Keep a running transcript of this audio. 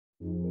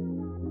Hey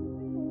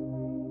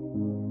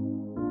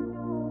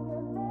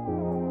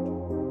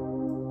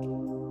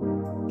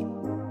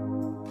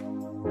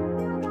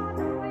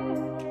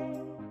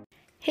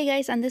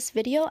guys, on this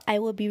video I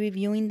will be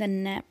reviewing the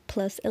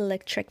Natplus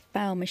electric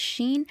file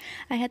machine.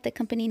 I had the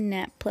company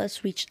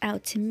Natplus reach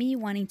out to me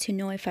wanting to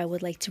know if I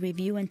would like to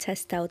review and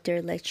test out their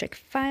electric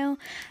file.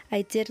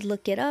 I did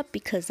look it up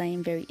because I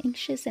am very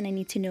anxious and I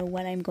need to know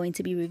what I'm going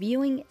to be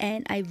reviewing,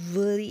 and I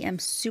really am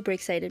super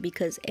excited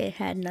because it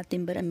had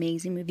nothing but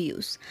amazing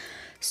reviews.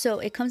 So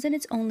it comes in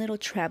its own little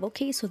travel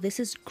case, so this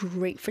is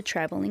great for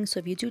traveling. So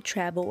if you do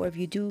travel or if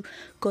you do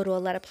go to a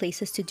lot of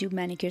places to do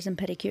manicures and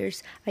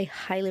pedicures, I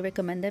highly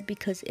recommend it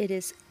because it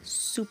is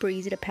super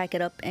easy to pack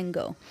it up and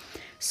go.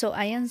 So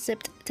I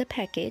unzipped the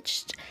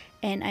package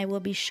and I will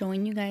be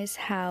showing you guys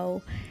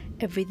how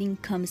everything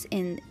comes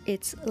in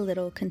its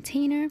little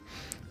container.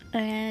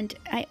 And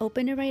I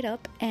open it right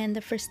up, and the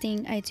first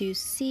thing I do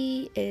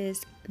see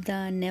is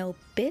the nail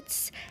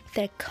bits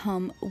that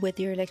come with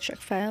your electric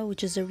file,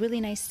 which is a really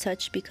nice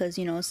touch because,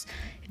 you know, if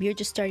you're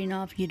just starting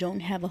off, you don't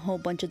have a whole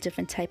bunch of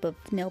different type of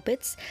nail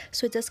bits.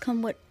 So it does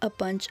come with a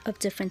bunch of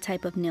different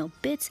type of nail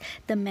bits.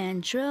 The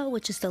mandrel,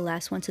 which is the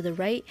last one to the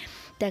right,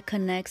 that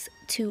connects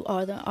to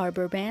all the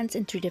arbor bands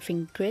and 3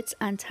 different grits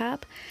on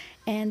top.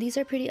 And these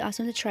are pretty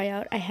awesome to try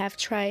out. I have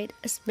tried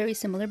very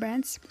similar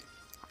brands.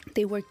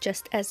 They work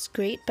just as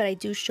great, but I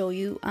do show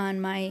you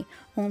on my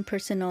own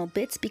personal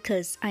bits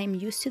because I'm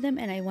used to them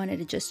and I wanted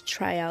to just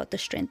try out the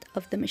strength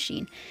of the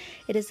machine.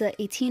 It is a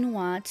 18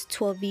 watts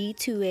 12V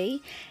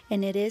 2A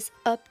and it is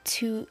up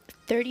to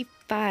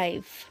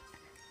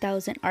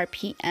 35,000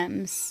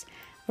 RPMs,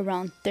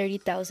 around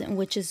 30,000,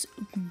 which is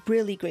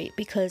really great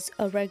because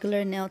a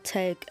regular nail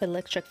tech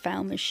electric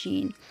file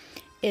machine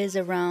is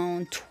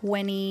around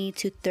 20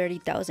 to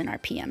 30,000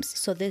 RPMs.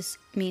 So this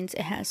means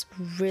it has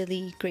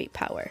really great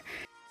power.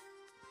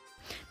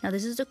 Now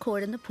this is the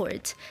cord and the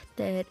port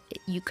that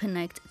you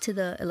connect to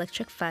the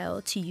electric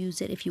file to use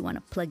it if you want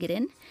to plug it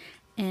in.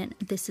 And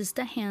this is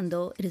the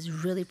handle. It is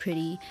really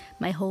pretty.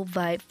 My whole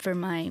vibe for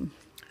my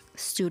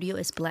studio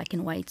is black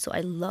and white, so I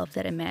love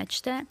that it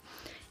matched that.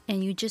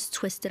 And you just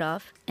twist it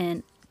off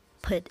and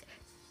put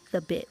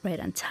the bit right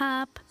on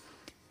top,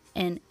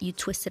 and you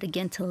twist it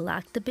again to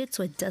lock the bit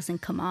so it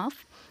doesn't come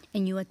off,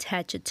 and you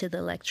attach it to the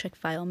electric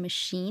file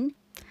machine.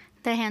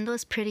 The handle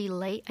is pretty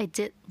light. I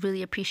did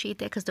really appreciate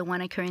that because the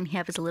one I currently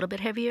have is a little bit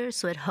heavier,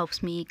 so it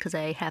helps me because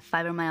I have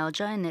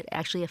fibromyalgia and it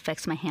actually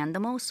affects my hand the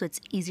most, so it's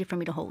easier for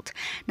me to hold.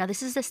 Now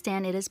this is the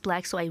stand. It is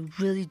black, so I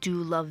really do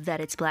love that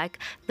it's black.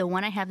 The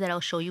one I have that I'll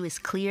show you is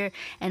clear,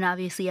 and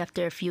obviously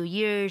after a few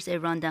years it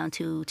run down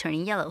to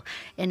turning yellow,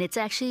 and it's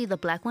actually the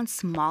black one's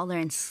smaller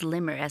and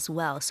slimmer as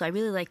well, so I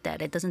really like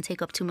that. It doesn't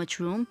take up too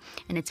much room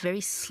and it's very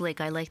slick.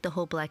 I like the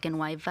whole black and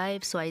white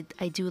vibe, so I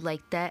do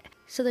like that.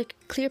 So the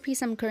clear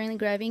piece I'm currently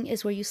grabbing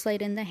is where you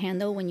slide in the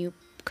handle when you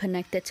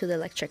connect it to the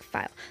electric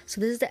file. So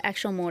this is the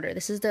actual motor.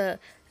 This is the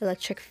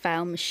electric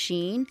file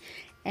machine.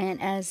 And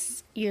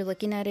as you're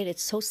looking at it,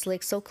 it's so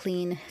slick, so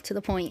clean, to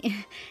the point.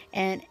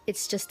 And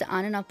it's just the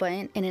on and off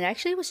button. And it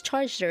actually was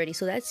charged already.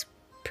 So that's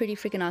pretty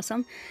freaking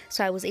awesome.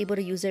 So I was able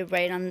to use it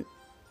right on,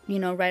 you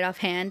know, right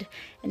offhand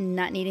and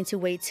not needing to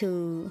wait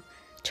to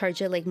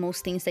charge it like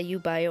most things that you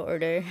buy or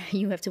order.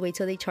 You have to wait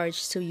till they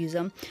charge to use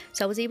them.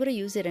 So I was able to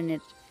use it and it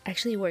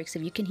actually works.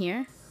 If you can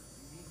hear,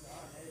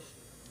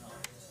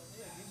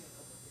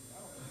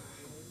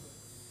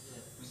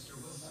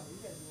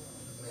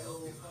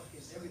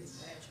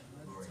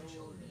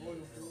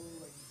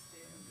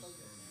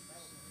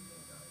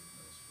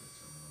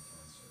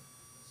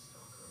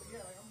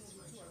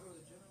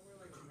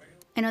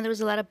 I know there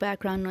was a lot of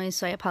background noise,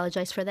 so I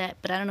apologize for that,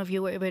 but I don't know if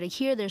you were able to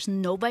hear. There's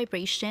no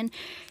vibration.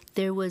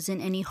 There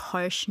wasn't any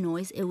harsh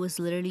noise. It was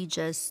literally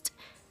just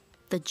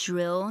the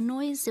drill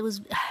noise. It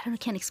was, I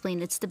can't explain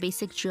it. It's the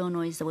basic drill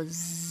noise that was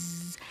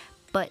zzz,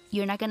 but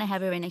you're not going to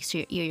have it right next to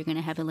your ear. You're going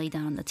to have it laid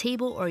down on the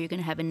table, or you're going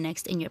to have it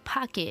next in your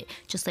pocket,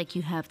 just like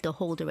you have the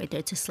holder right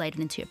there to slide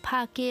it into your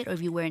pocket, or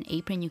if you wear an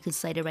apron, you can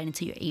slide it right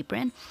into your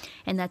apron.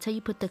 And that's how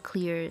you put the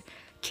clear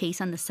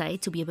case on the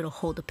side to be able to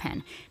hold a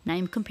pen. Now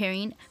I'm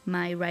comparing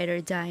my ride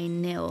or die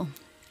nail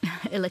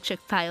electric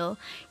file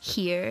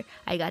here.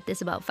 I got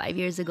this about 5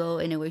 years ago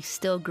and it works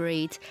still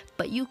great,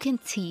 but you can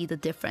see the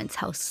difference,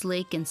 how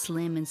slick and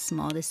slim and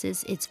small this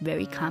is. It's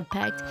very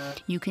compact.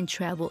 You can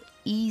travel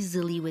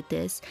easily with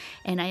this,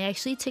 and I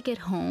actually took it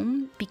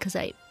home because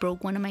I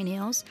broke one of my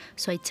nails,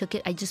 so I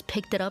just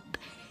picked it up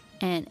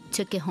and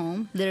took it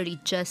home, literally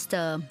just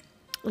the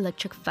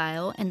electric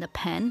file and the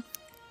pen.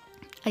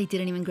 I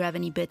didn't even grab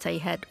any bits. I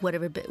had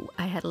whatever bit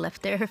I had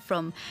left there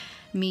from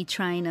me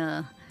trying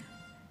to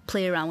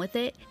play around with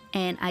it,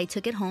 and I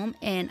took it home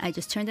and I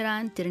just turned it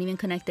on, didn't even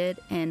connect it,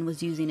 and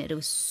was using it. It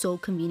was so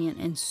convenient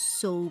and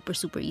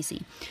super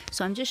easy.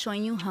 So I'm just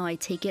showing you how I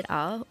take it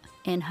out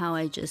and how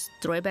I just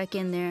throw it back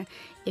in there.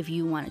 If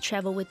you want to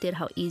travel with it,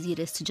 how easy it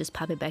is to just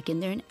pop it back in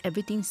there, and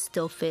everything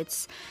still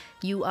fits.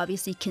 You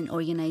obviously can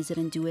organize it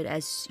and do it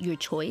as your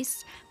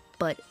choice,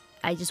 but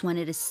I just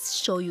wanted to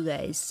show you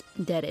guys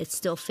that it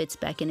still fits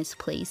back in its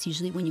place.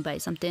 Usually when you buy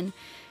something,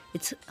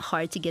 it's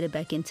hard to get it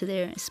back into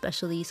there,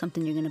 especially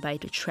something you're going to buy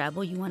to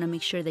travel. You want to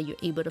make sure that you're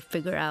able to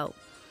figure out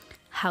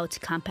how to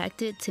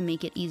compact it to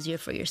make it easier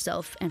for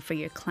yourself and for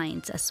your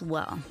clients as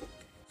well.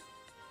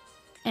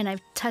 And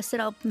I've tested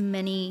out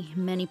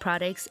many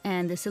products,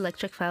 and this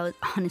electric file is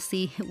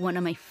honestly one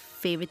of my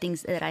favorite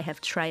things that I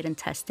have tried and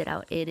tested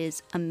out. It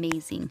is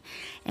amazing.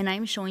 And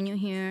I'm showing you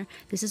here,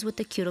 this is with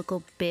the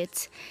cuticle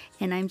bit,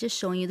 and I'm just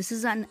showing you, this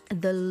is on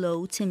the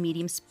low to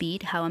medium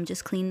speed, how I'm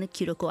just cleaning the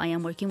cuticle. I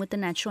am working with the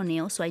natural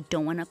nail, so I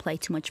don't want to apply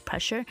too much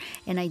pressure,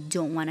 and I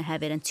don't want to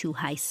have it on too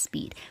high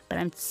speed. But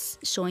I'm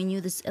showing you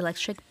this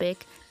electric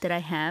bit that I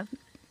have.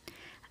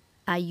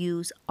 I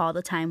use all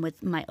the time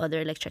with my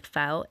other electric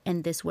file,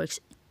 and this works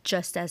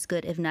just as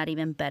good, if not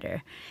even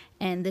better.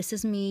 And this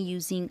is me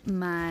using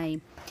my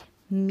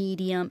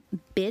medium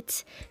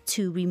bit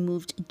to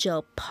remove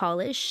gel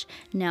polish.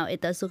 Now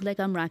it does look like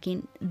I'm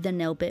rocking the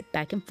nail bit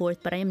back and forth,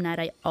 but I am not.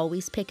 I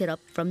always pick it up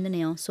from the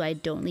nail so I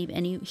don't leave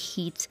any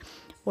heat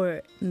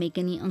or make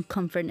any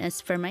uncomfortness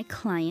for my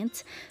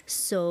client.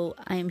 So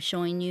I am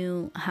showing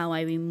you how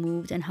I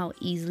removed and how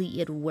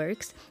easily it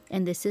works.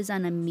 And this is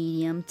on a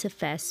medium to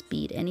fast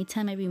speed.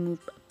 Anytime I remove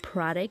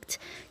product,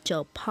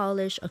 gel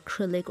polish,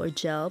 acrylic, or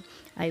gel,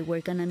 I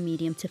work on a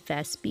medium to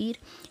fast speed.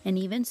 And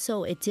even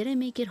so, it didn't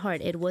make it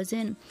hard. It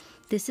wasn't,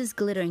 this is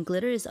glitter, and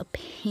glitter is a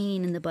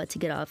pain in the butt to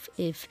get off.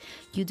 If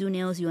you do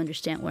nails, you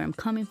understand where I'm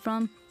coming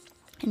from.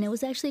 And it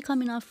was actually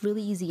coming off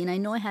really easy. And I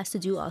know it has to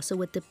do also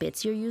with the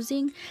bits you're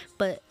using,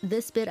 but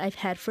this bit I've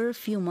had for a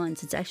few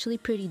months. It's actually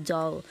pretty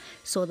dull.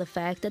 So the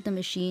fact that the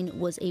machine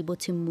was able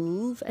to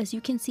move, as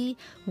you can see,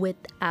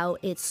 without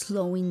it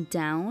slowing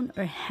down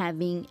or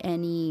having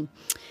any,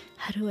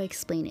 how do I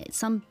explain it?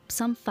 Some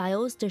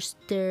files,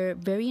 they're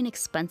very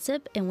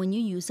inexpensive, and when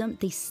you use them,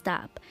 they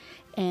stop.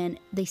 And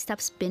they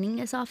stop spinning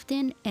as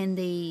often, and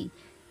they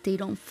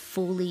don't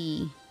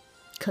fully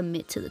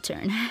commit to the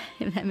turn,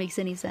 if that makes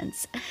any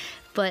sense.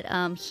 But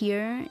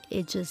here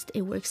it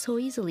works so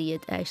easily.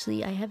 It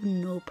actually, I have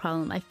no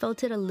problem. I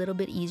felt it a little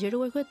bit easier to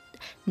work with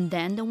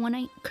than the one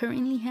I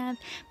currently have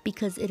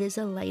because it is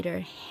a lighter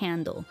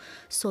handle.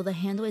 So the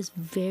handle is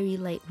very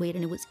lightweight,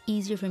 and it was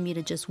easier for me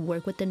to just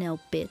work with the nail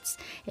bits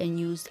and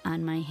use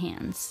on my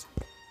hands.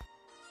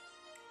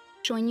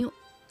 Showing you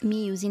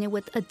me using it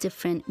with a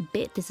different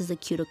bit. This is a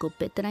cuticle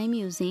bit that I'm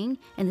using,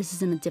 and this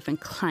is in a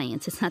different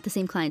client. It's not the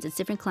same clients, it's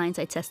different clients.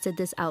 I tested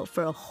this out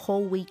for a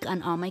whole week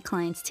on all my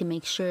clients to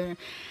make sure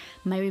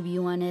my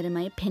review on it and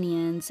my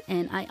opinions,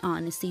 and I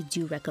honestly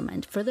do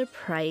recommend. For the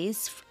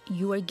price,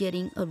 you are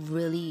getting a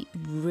really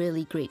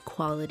great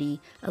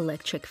quality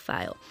electric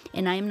file.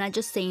 And I am not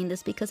just saying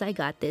this because I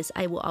got this.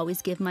 I will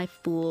always give my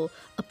full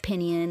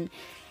opinion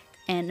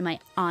and my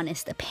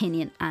honest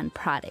opinion on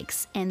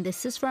products. And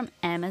this is from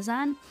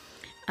Amazon.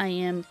 I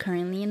am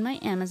currently in my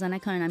Amazon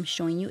account, and I'm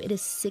showing you it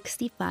is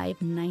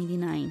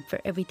 $65.99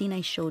 for everything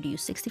I showed you.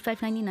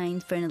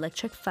 $65.99 for an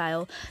electric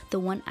file. The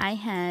one I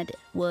had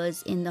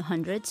was in the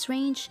hundreds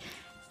range,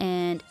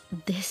 and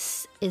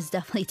this is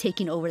definitely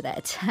taking over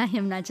that. I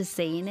am not just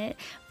saying it,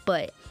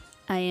 but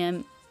I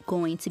am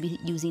going to be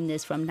using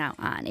this from now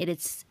on. It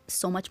is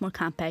so much more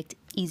compact,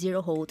 easier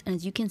to hold, and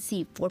as you can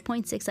see,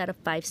 4.6 out of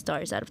 5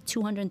 stars out of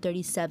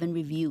 237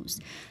 reviews.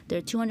 There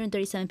are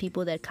 237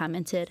 people that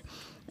commented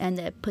and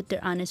that put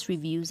their honest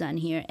reviews on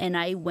here, and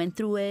I went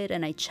through it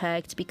and I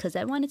checked because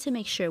I wanted to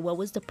make sure what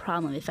was the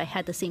problem, if I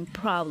had the same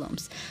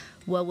problems,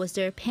 what was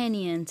their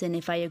opinions, and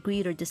if I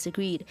agreed or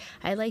disagreed.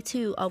 I like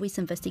to always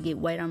investigate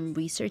what I'm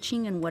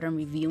researching and what I'm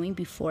reviewing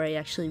before I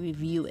actually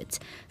review it,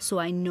 so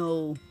I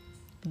know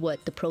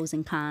what the pros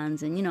and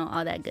cons and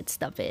all that good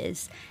stuff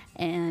is.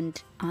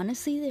 And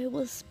honestly, there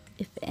was,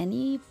 if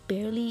any,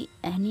 barely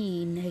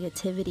any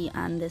negativity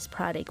on this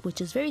product, which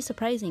is very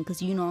surprising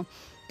because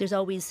there's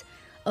always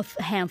a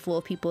handful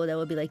of people that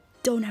will be like,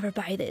 don't ever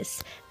buy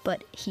this.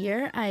 But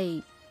here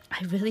I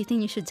really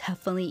think you should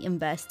definitely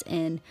invest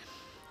in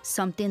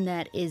something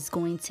that is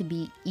going to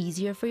be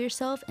easier for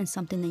yourself and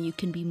something that you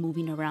can be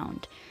moving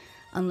around.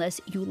 Unless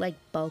you like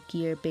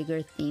bulkier,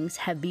 bigger things,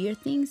 heavier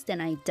things,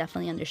 then I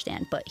definitely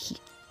understand. But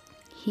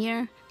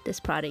here, this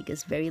product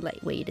is very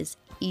lightweight, it's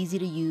easy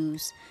to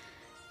use,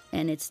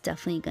 and it's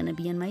definitely going to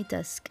be in my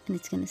desk, and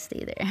it's going to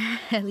stay there.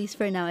 At least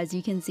for now. As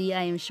you can see,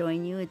 I am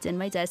showing you it's in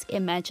my desk.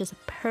 It matches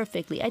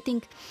perfectly. I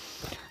think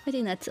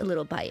that's a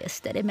little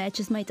biased that it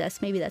matches my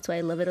desk. Maybe that's why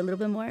I love it a little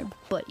bit more.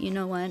 But you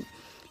know what?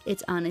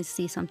 It's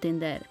honestly something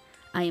that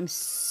I am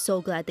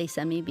so glad they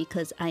sent me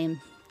because I am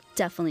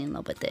definitely in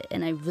love with it,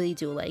 and I really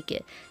do like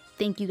it.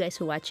 Thank you guys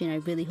for watching. I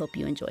really hope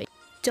you enjoyed.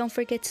 Don't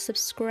forget to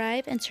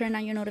subscribe and turn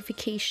on your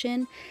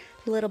notification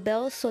little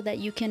bell so that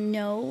you can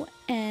know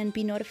and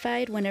be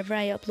notified whenever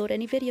I upload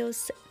any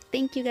videos.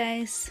 Thank you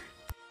guys.